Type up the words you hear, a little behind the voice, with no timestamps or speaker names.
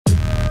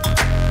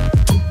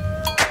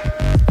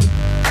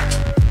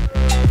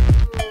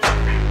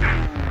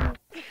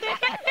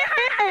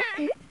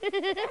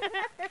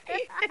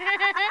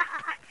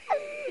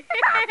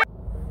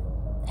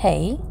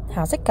Hey,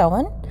 how's it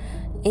going?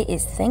 It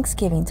is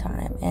Thanksgiving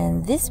time,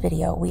 and this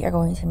video we are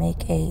going to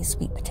make a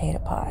sweet potato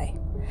pie.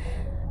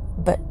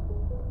 But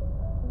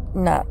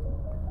not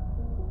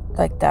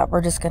like that.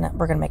 We're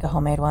gonna make a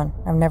homemade one.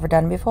 I've never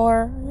done it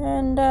before,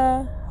 and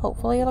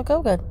hopefully it'll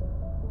go good.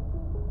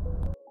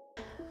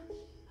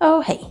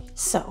 Oh hey,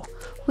 so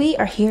we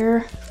are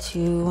here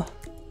to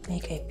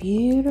make a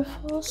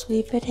beautiful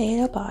sweet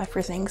potato pie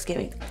for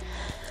Thanksgiving.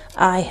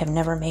 I have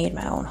never made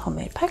my own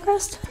homemade pie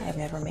crust. I have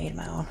never made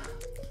my own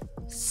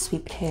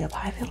sweet potato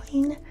pie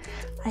filling.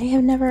 I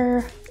have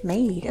never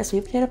made a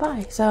sweet potato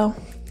pie, so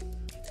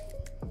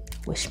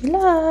wish me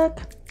luck.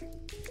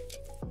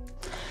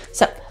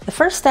 So the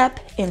first step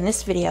in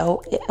this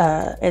video,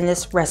 in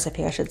this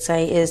recipe I should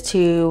say, is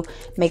to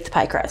make the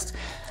pie crust.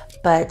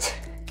 But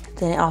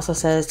then it also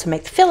says to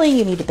make the filling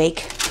you need to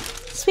bake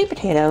sweet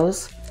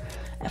potatoes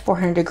at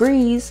 400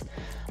 degrees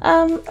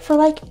for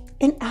like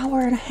an hour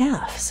and a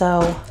half.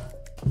 So,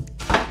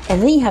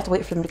 and then you have to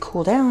wait for them to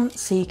cool down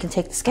so you can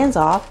take the skins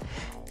off,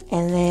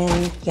 and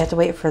then you have to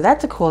wait for that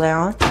to cool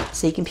down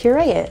so you can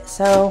puree it.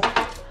 So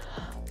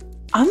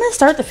I'm gonna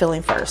start the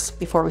filling first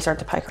before we start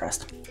the pie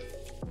crust.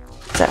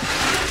 So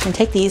I'm gonna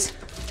take these,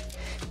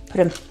 put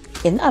them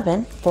in the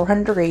oven,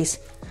 400 degrees.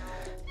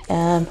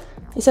 It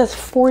says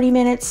 40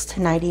 minutes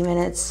to 90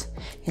 minutes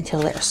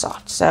until they're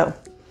soft. So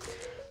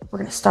we're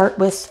gonna start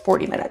with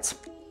 40 minutes.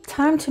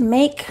 Time to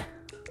make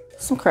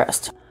some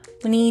crust.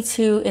 We need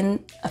to,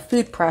 in a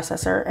food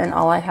processor, and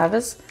all I have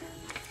is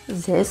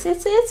this.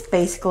 It's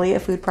basically a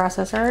food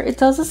processor. It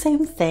does the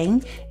same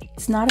thing.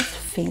 It's not as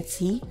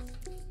fancy.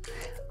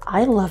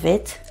 I love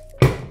it.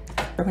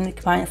 We're going to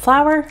combine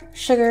flour,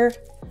 sugar,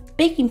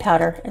 baking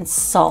powder, and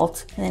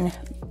salt, and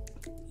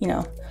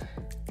then,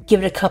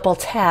 give it a couple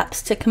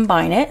taps to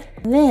combine it.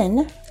 And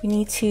then we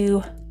need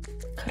to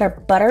cut our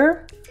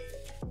butter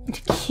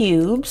into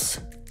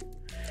cubes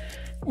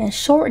and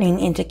shortening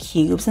into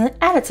cubes, and then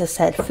add it to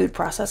said food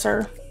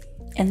processor.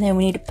 And then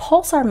we need to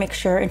pulse our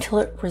mixture until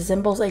it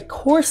resembles a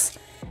coarse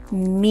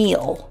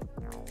meal.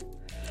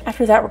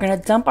 After that, we're going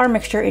to dump our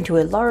mixture into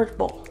a large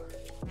bowl.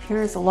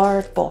 Here's a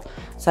large bowl.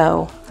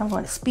 So I'm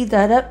going to speed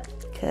that up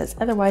because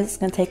otherwise it's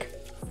going to take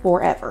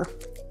forever.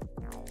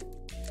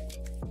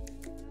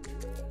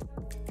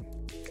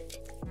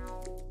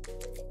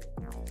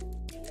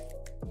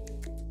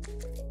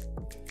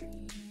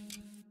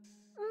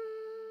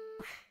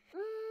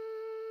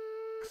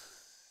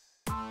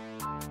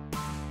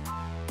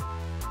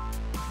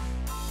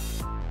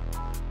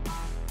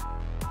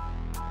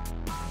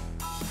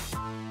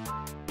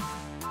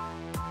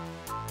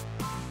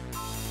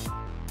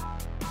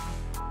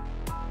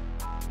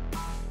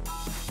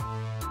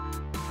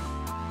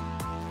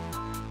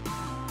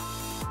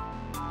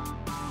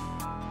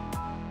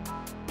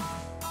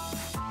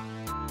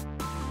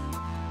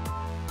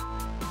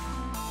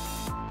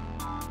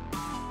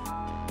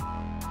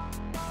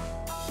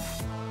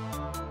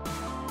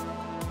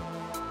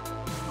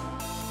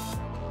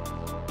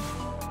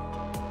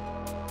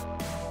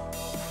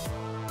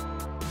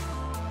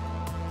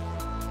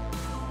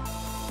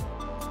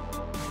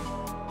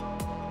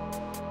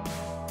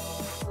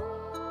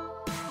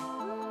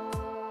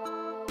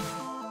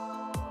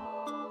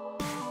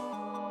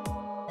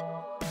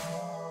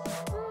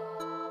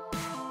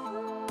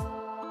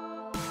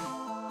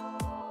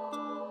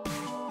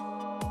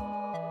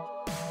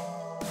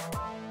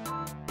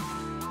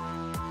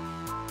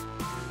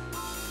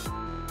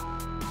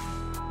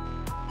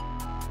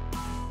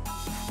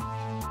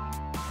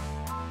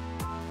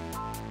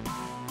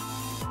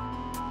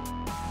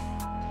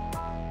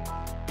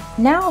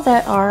 Now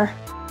that our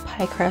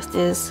pie crust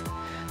is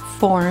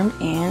formed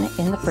and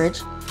in the fridge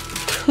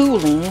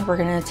cooling, we're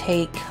gonna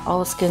take all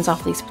the skins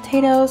off these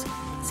potatoes.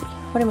 Let's see,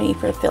 what do we need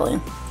for the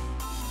filling?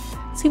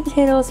 Sweet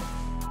potatoes,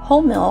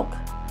 whole milk,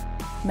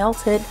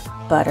 melted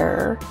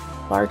butter,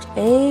 large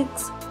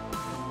eggs,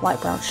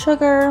 light brown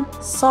sugar,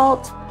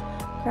 salt,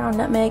 ground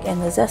nutmeg,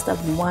 and the zest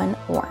of 1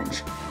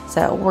 orange.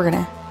 So we're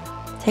gonna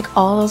take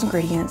all those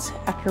ingredients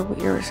after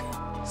we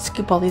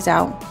scoop all these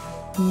out,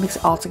 mix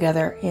it all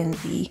together in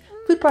the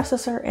food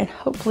processor, and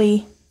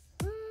hopefully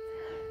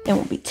it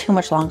won't be too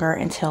much longer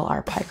until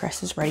our pie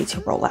crust is ready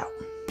to roll out.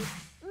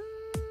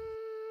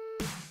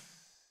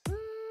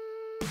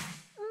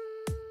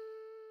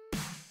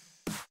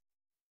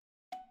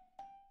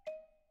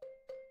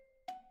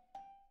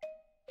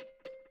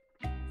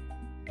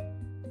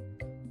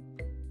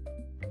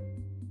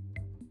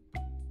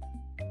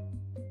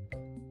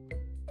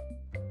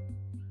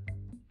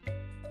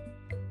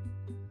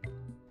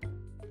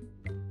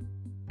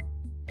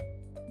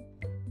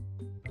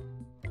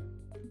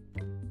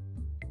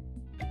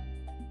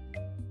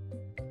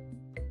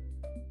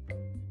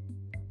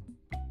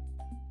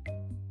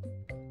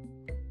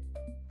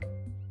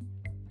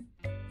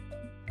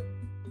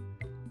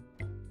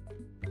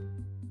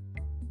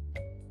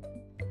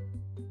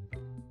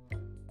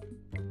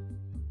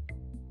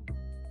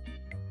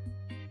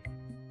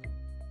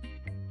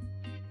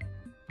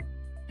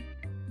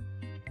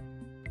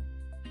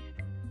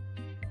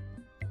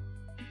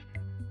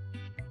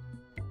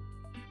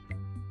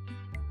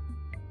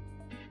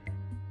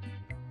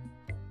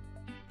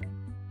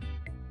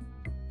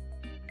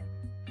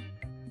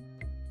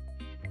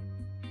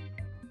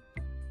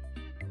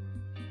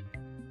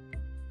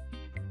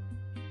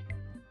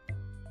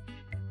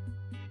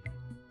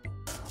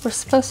 we're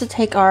supposed to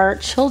take our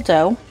chilled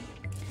dough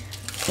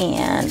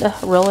and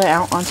roll it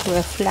out onto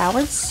a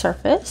floured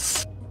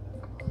surface.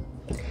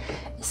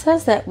 It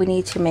says that we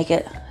need to make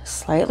it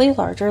slightly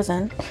larger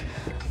than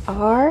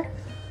our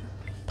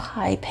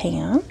pie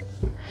pan.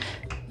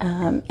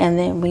 And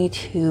then we need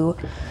to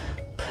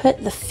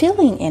put the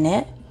filling in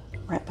it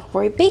right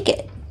before we bake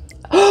it.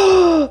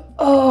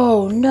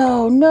 Oh,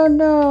 no, no,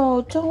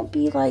 no. Don't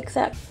be like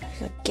that.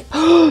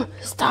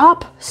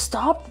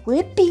 Stop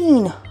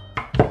whipping.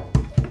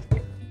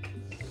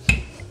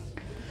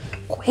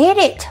 Quit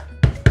it.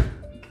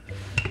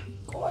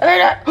 Quit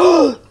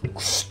it.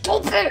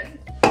 Stupid.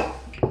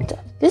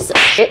 This is a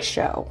shit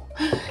show.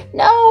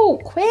 No,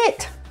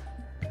 quit.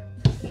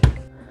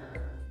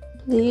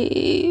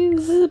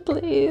 Please,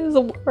 please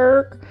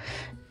work.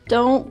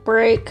 Don't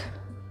break.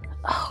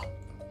 Oh,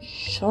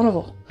 son of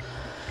a.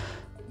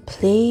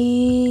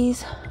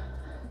 Please.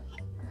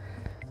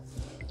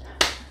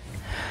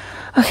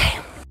 Okay.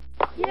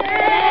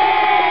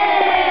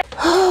 Yay!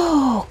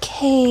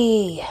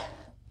 Okay.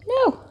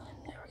 No.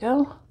 There we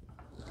go.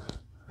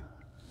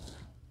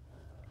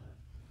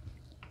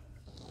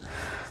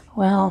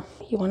 Well,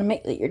 you want to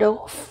make your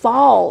dough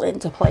fall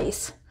into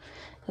place.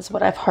 That's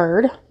what I've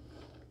heard.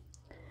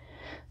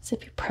 So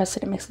if you press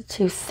it, it makes it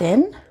too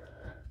thin.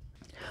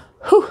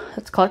 Whew,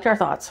 let's collect our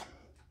thoughts.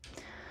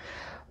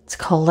 Let's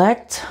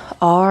collect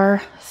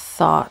our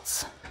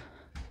thoughts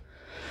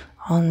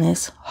on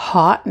this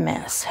hot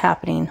mess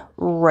happening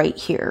right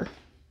here.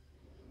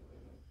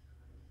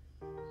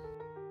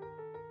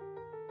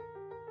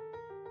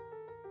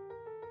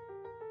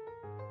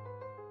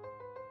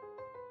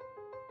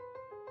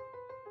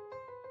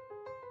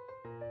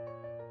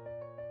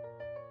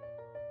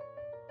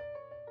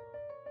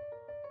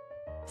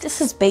 This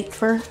is baked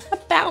for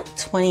about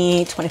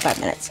 20-25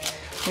 minutes.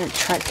 I'm going to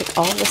try to take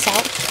all of this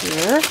out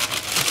here.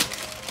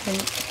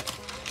 And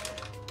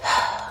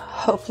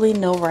hopefully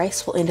no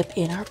rice will end up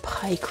in our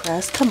pie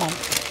crust. Come on.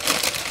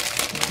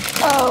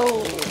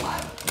 Oh.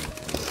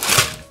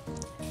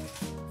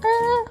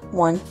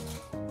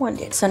 One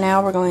did. So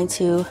now we're going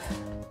to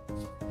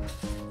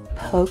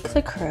poke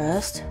the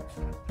crust.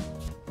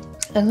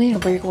 And then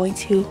we're going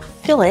to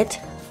fill it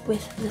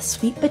with the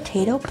sweet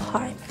potato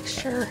pie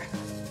mixture.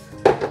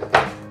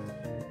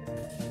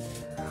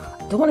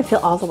 I don't want to fill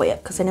all the way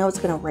up because I know it's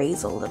going to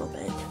raise a little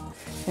bit.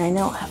 And I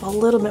know I have a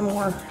little bit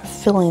more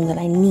filling than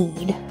I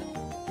need.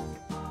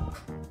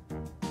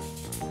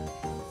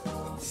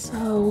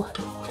 So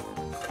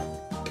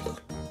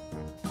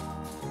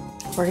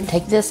we're going to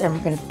take this and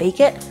we're going to bake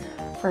it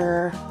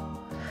for,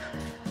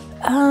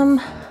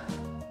 I'm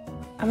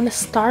going to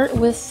start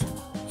with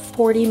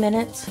 40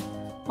 minutes.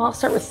 Well, I'll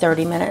start with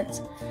 30 minutes.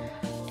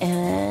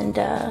 And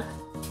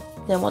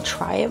then we'll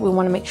try it. We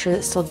want to make sure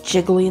it's still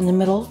jiggly in the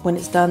middle when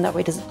it's done. That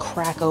way it doesn't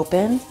crack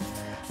open,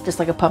 just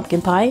like a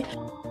pumpkin pie.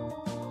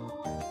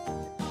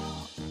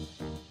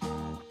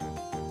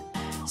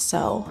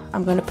 So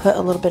I'm going to put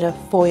a little bit of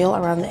foil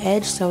around the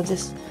edge. So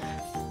this,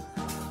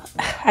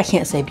 I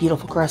can't say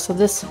beautiful crust. So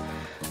this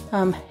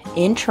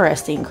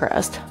interesting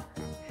crust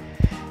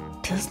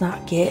does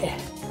not get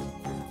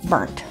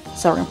burnt.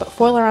 So we're going to put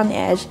foil around the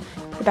edge,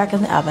 put it back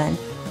in the oven,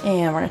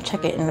 and we're going to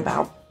check it in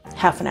about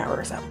half an hour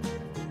or so.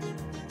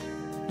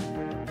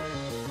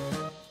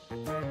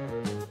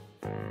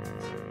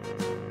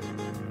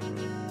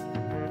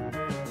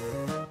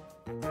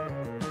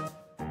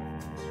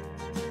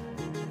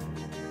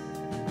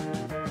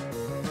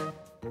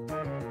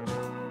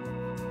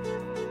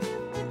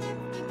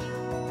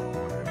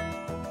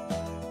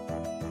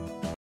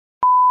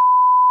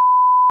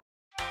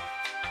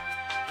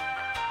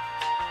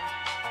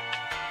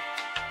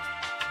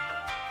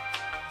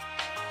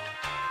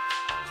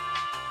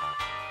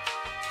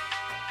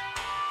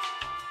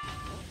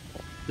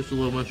 Just a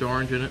little much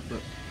orange in it, but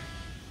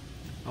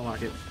I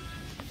like it.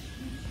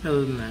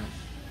 Other than that,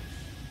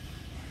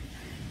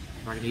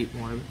 if I can eat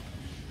more of it,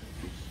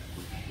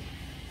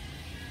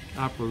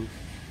 I approve.